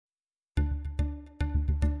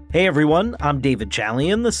Hey everyone, I'm David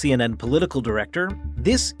Chalian, the CNN political director.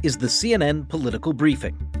 This is the CNN Political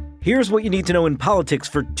Briefing. Here's what you need to know in politics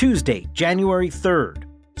for Tuesday, January 3rd.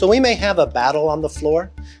 So we may have a battle on the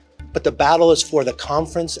floor, but the battle is for the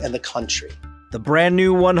conference and the country. The brand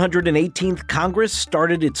new 118th Congress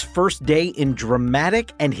started its first day in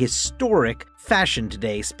dramatic and historic fashion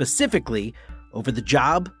today, specifically over the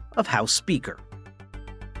job of House Speaker.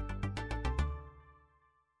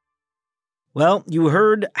 Well, you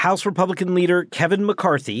heard House Republican leader Kevin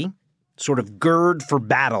McCarthy sort of gird for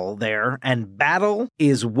battle there, and battle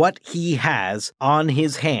is what he has on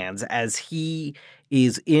his hands as he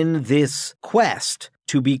is in this quest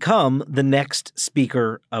to become the next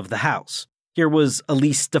Speaker of the House. Here was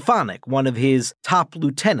Elise Stefanik, one of his top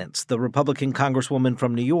lieutenants, the Republican Congresswoman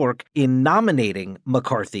from New York, in nominating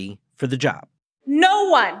McCarthy for the job. No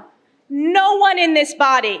one in this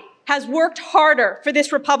body has worked harder for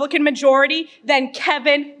this Republican majority than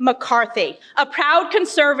Kevin McCarthy, a proud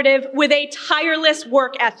conservative with a tireless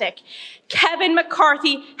work ethic. Kevin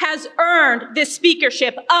McCarthy has earned the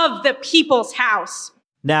speakership of the People's House.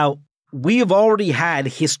 Now, we have already had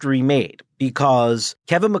history made because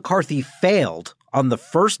Kevin McCarthy failed on the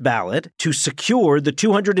first ballot to secure the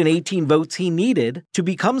 218 votes he needed to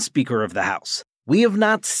become Speaker of the House. We have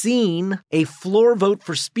not seen a floor vote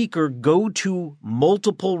for Speaker go to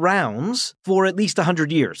multiple rounds for at least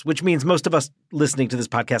 100 years, which means most of us listening to this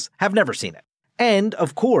podcast have never seen it. And,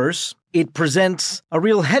 of course, it presents a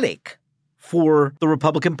real headache for the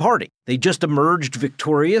Republican Party. They just emerged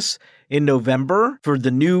victorious in November for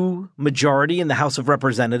the new majority in the House of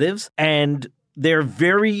Representatives, and their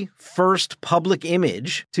very first public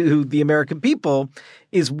image to the American people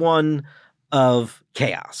is one of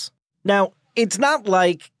chaos. Now, it's not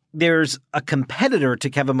like there's a competitor to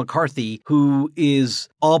Kevin McCarthy who is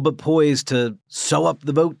all but poised to sew up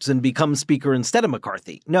the votes and become Speaker instead of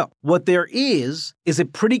McCarthy. No, what there is a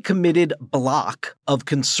pretty committed block of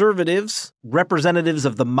conservatives, representatives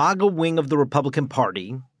of the MAGA wing of the Republican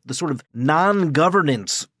Party, the sort of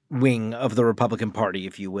non-governance wing of the Republican Party,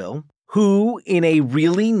 if you will, who in a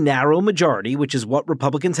really narrow majority, which is what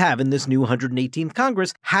Republicans have in this new 118th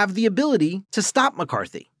Congress, have the ability to stop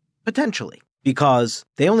McCarthy. Potentially, because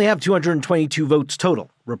they only have 222 votes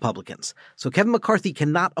total, Republicans. So Kevin McCarthy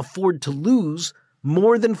cannot afford to lose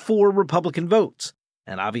more than 4 Republican votes.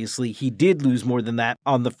 And obviously, he did lose more than that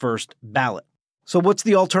on the first ballot. So what's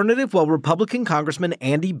the alternative? Well, Republican Congressman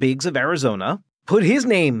Andy Biggs of Arizona put his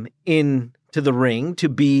name into the ring to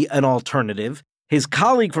be an alternative. His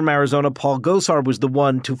colleague from Arizona, Paul Gosar, was the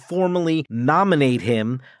one to formally nominate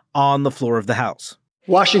him on the floor of the House.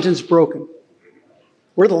 Washington's broken.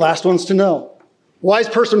 We're the last ones to know. A wise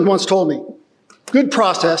person once told me, good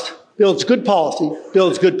process builds good policy,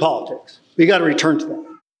 builds good politics. We got to return to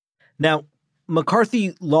that. Now,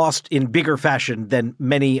 McCarthy lost in bigger fashion than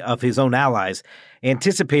many of his own allies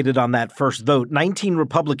anticipated on that first vote. 19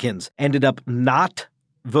 Republicans ended up not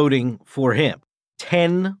voting for him.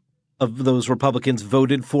 10 of those Republicans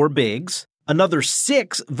voted for Biggs. Another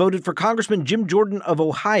 6 voted for Congressman Jim Jordan of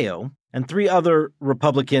Ohio, and 3 other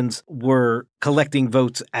Republicans were collecting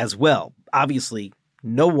votes as well. Obviously,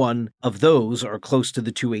 no one of those are close to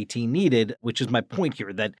the 218 needed, which is my point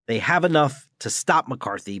here, that they have enough to stop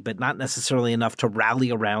McCarthy, but not necessarily enough to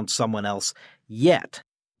rally around someone else yet.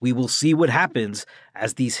 We will see what happens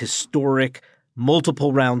as these historic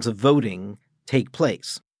multiple rounds of voting take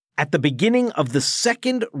place. At the beginning of the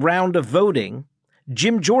second round of voting,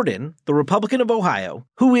 Jim Jordan, the Republican of Ohio,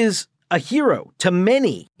 who is a hero to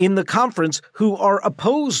many in the conference who are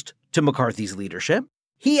opposed to McCarthy's leadership,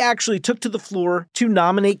 he actually took to the floor to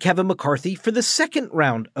nominate Kevin McCarthy for the second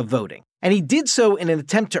round of voting. And he did so in an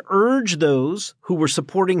attempt to urge those who were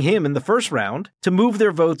supporting him in the first round to move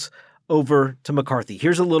their votes over to McCarthy.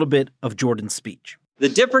 Here's a little bit of Jordan's speech. The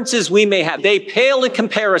differences we may have, they pale in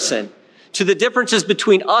comparison to the differences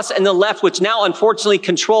between us and the left, which now unfortunately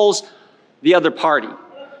controls the other party.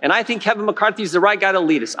 And I think Kevin McCarthy is the right guy to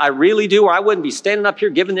lead us. I really do, or I wouldn't be standing up here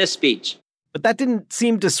giving this speech. But that didn't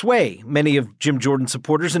seem to sway many of Jim Jordan's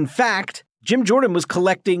supporters. In fact, Jim Jordan was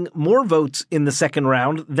collecting more votes in the second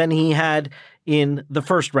round than he had in the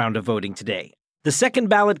first round of voting today. The second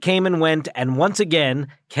ballot came and went, and once again,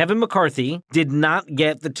 Kevin McCarthy did not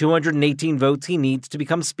get the 218 votes he needs to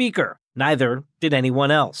become Speaker. Neither did anyone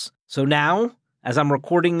else. So now, as I'm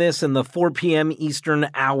recording this in the 4 p.m. Eastern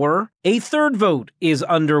hour, a third vote is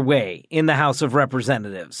underway in the House of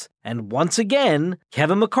Representatives. And once again,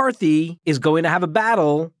 Kevin McCarthy is going to have a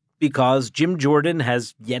battle because Jim Jordan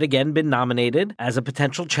has yet again been nominated as a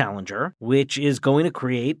potential challenger, which is going to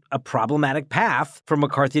create a problematic path for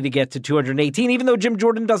McCarthy to get to 218, even though Jim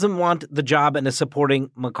Jordan doesn't want the job and is supporting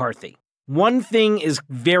McCarthy. One thing is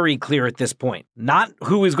very clear at this point, not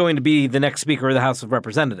who is going to be the next Speaker of the House of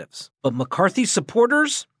Representatives, but McCarthy's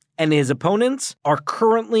supporters and his opponents are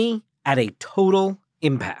currently at a total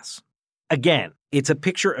impasse. Again, it's a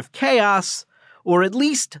picture of chaos, or at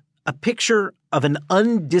least a picture of an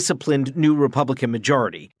undisciplined new Republican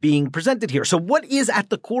majority being presented here. So what is at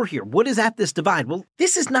the core here? What is at this divide? Well,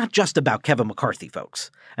 this is not just about Kevin McCarthy,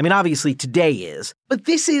 folks. I mean, obviously today is, but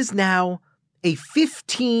this is now a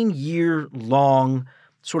 15-year-long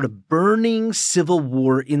sort of burning civil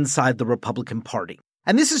war inside the Republican Party.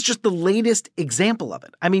 And this is just the latest example of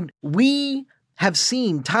it. I mean, we have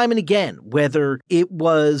seen time and again, whether it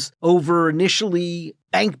was over initially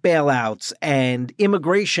bank bailouts and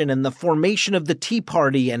immigration and the formation of the Tea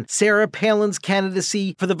Party and Sarah Palin's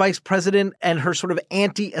candidacy for the vice president and her sort of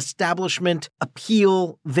anti-establishment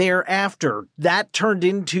appeal thereafter. That turned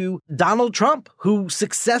into Donald Trump, who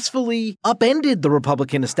successfully upended the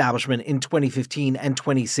Republican establishment in 2015 and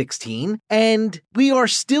 2016. And we are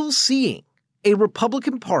still seeing a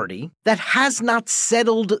Republican Party that has not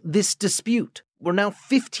settled this dispute. We're now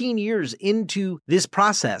 15 years into this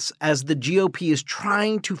process as the GOP is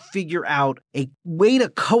trying to figure out a way to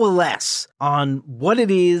coalesce on what it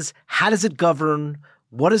is, how does it govern,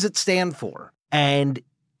 what does it stand for. And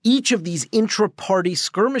each of these intra-party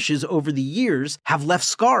skirmishes over the years have left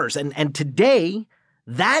scars. And today,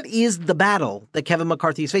 that is the battle that Kevin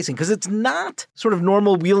McCarthy is facing, because it's not sort of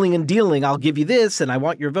normal wheeling and dealing. I'll give you this and I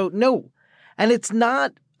want your vote. No. And it's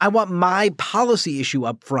not, I want my policy issue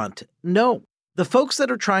up front. No. The folks that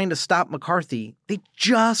are trying to stop McCarthy, they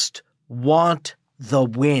just want the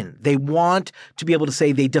win. They want to be able to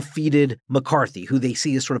say they defeated McCarthy, who they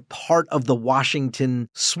see as sort of part of the Washington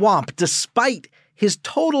swamp, despite his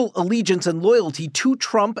total allegiance and loyalty to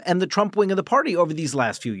Trump and the Trump wing of the party over these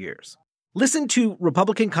last few years. Listen to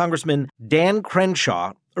Republican Congressman Dan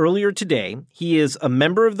Crenshaw earlier today. He is a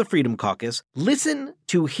member of the Freedom Caucus. Listen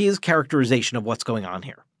to his characterization of what's going on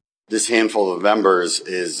here. This handful of members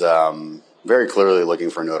is very clearly looking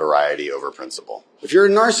for notoriety over principle. If you're a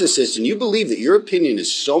narcissist and you believe that your opinion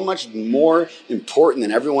is so much more important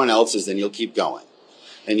than everyone else's, then you'll keep going.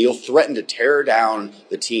 And you'll threaten to tear down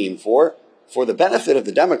the team for the benefit of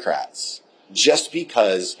the Democrats, just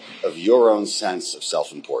because of your own sense of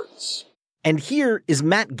self-importance. And here is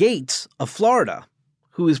Matt Gaetz of Florida,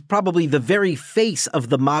 who is probably the very face of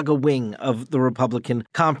the MAGA wing of the Republican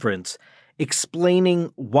conference,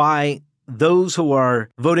 explaining why those who are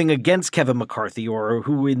voting against Kevin McCarthy, or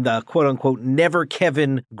who in the quote-unquote never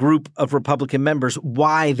Kevin group of Republican members,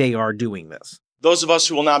 why they are doing this. Those of us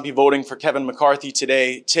who will not be voting for Kevin McCarthy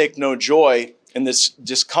today take no joy in this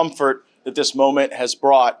discomfort that this moment has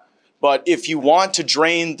brought. But if you want to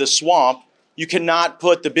drain the swamp, you cannot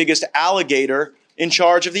put the biggest alligator in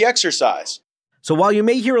charge of the exercise. So while you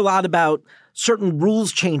may hear a lot about certain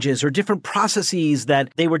rules changes or different processes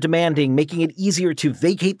that they were demanding, making it easier to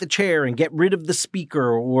vacate the chair and get rid of the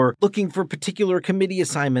speaker, or looking for particular committee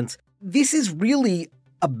assignments, this is really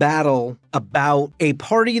a battle about a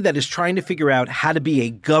party that is trying to figure out how to be a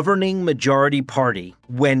governing majority party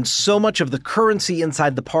when so much of the currency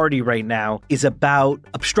inside the party right now is about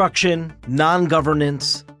obstruction,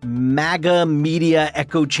 non-governance, MAGA media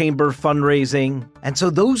echo chamber fundraising. And so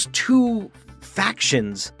those two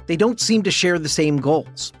factions, they don't seem to share the same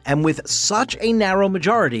goals. And with such a narrow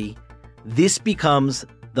majority, this becomes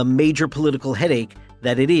the major political headache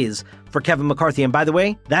that it is for Kevin McCarthy. And by the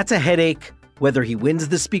way, that's a headache whether he wins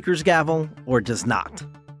the speaker's gavel or does not.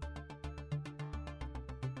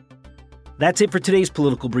 That's it for today's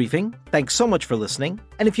political briefing. Thanks so much for listening.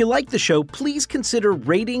 And if you like the show, please consider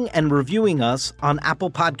rating and reviewing us on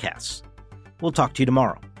Apple Podcasts. We'll talk to you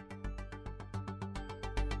tomorrow.